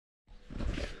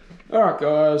Alright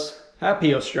guys,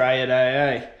 happy Australia Day,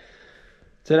 eh?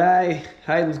 Today,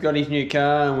 Hayden's got his new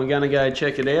car and we're going to go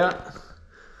check it out.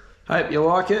 Hope you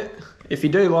like it. If you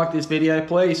do like this video,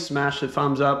 please smash the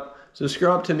thumbs up,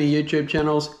 subscribe to my YouTube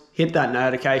channels, hit that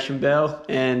notification bell,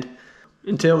 and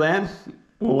until then,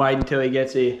 we'll wait until he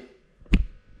gets here.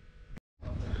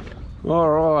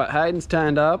 Alright, Hayden's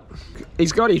turned up.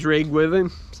 He's got his rig with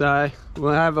him, so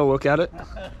we'll have a look at it.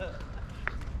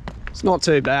 It's not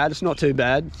too bad, it's not too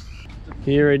bad.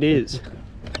 Here it is.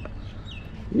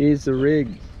 Here's the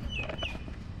rig.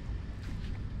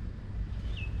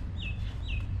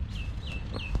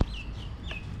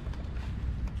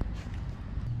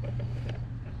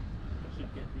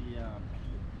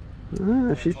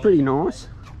 She's pretty nice.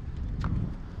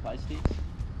 Plastics.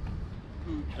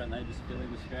 Don't they just fill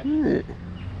in the scratch? Yeah.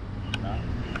 No.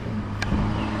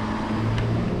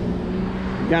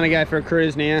 Gonna go for a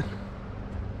cruise now.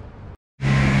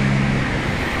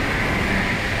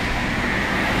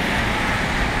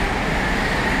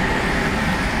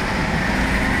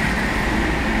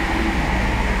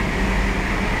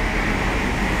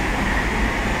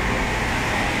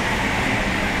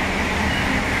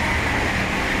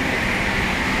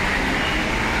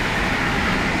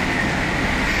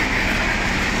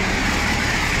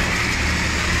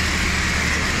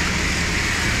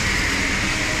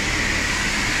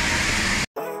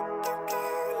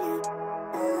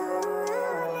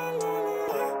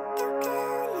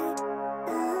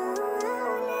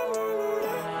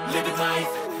 Living life,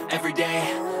 every day,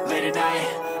 late at night,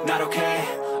 not okay.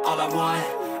 All I want,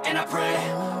 and I pray,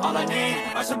 all I need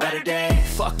are some better days.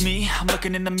 Fuck me, I'm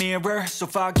looking in the mirror, so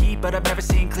foggy, but I've never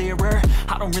seen clearer.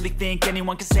 I don't really think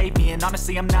anyone can save me, and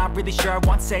honestly I'm not really sure I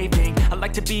want saving. I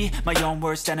like to be my own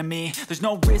worst enemy. There's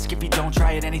no risk if you don't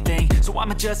try at anything, so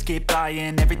I'ma just keep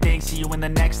buying everything. See you in the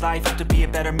next life, have to be a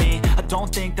better me. I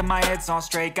don't think that my head's on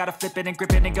straight, gotta flip it and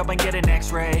grip it and go and get an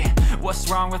x-ray. What's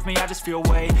wrong with me? I just feel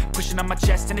weight pushing on my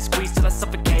chest and it squeezes till I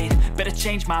suffocate. Better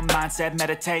change my mindset,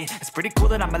 meditate. It's pretty cool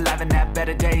that I'm alive and have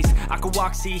better days. I could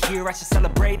walk, see, hear, I should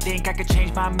celebrate. Think I could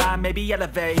change my mind, maybe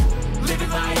elevate. Living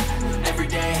life, every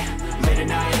day, late at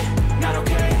night, not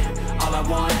okay. All I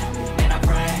want, and I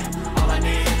pray, all I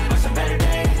need are some better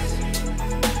days.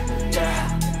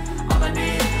 Yeah, all I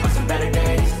need are some better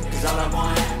days. Cause all I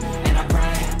want, and I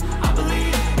pray, I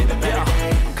believe in the better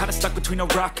days. I'm kinda stuck between a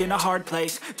rock and a hard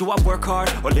place. Do I work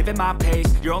hard or live at my pace?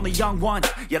 You're only young once,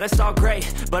 yeah that's all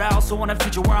great, but I also want a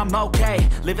future where I'm okay.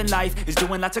 Living life is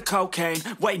doing lots of cocaine.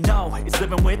 Wait no, it's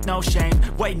living with no shame.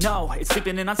 Wait no, it's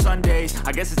sleeping in on Sundays.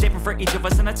 I guess it's different for each of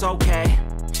us and that's okay.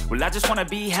 Well I just wanna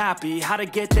be happy, how to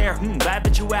get there? Glad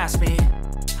that you asked me.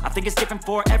 I think it's different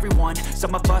for everyone.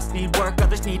 Some of us need work,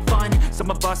 others need fun. Some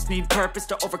of us need purpose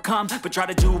to overcome. But try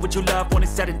to do what you love when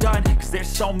it's said and done. Cause there's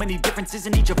so many differences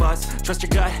in each of us. Trust your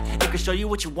gut, it can show you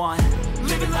what you want.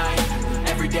 Living life,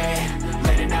 every day,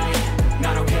 late at night,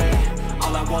 not okay.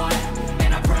 All I want,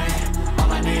 and I pray,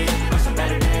 all I need are some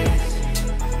better days.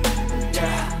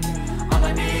 Yeah, all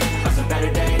I need are some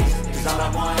better days. Cause all I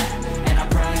want, and I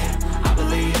pray, I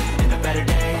believe in the better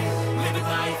days. Living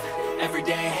life, every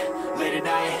day, late at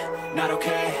night, not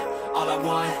okay. All I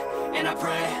want, and I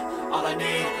pray, all I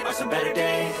need are some better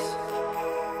days.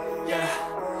 Yeah,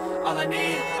 all I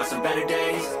need are some better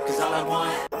days. Cause all I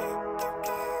want.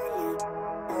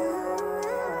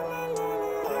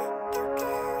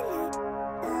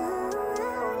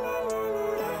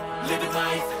 Living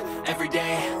life, every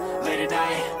day, late at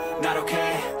night, not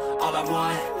okay. All I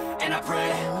want, and I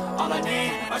pray, all I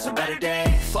need are some better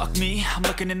days. Fuck me, I'm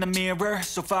looking in the mirror,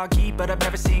 so foggy, but I've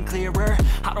never seen clearer.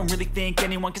 I don't really think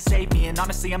anyone can save me, and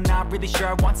honestly I'm not really sure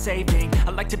I want saving.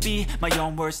 I like to be my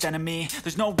own worst enemy.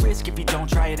 There's no risk if you don't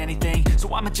try at anything,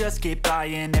 so I'ma just keep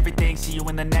buying everything. See you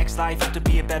in the next life, have to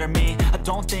be a better me. I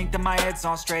don't think that my head's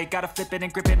on straight, gotta flip it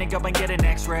and grip it and go and get an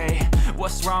x-ray.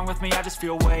 What's wrong with me? I just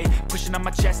feel weight pushing on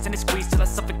my chest and it squeezes till I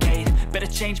suffocate. Better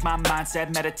change my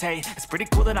mindset, meditate. It's pretty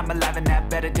cool that I'm alive and have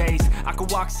better days. I could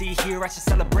walk, see, hear, I should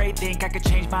celebrate. Think I could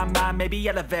change my mind, maybe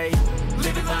elevate.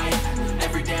 Living life,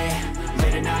 every day,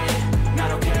 late at night,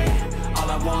 not okay. All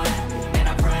I want, and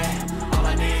I pray, all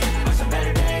I need are some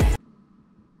better days.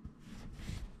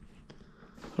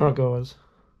 Alright guys,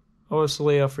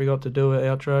 obviously I forgot to do an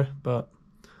outro, but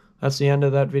that's the end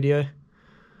of that video.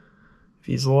 If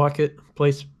you like it,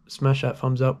 please smash that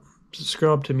thumbs up,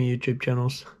 subscribe to my YouTube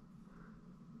channels,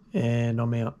 and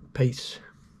I'm out. Peace.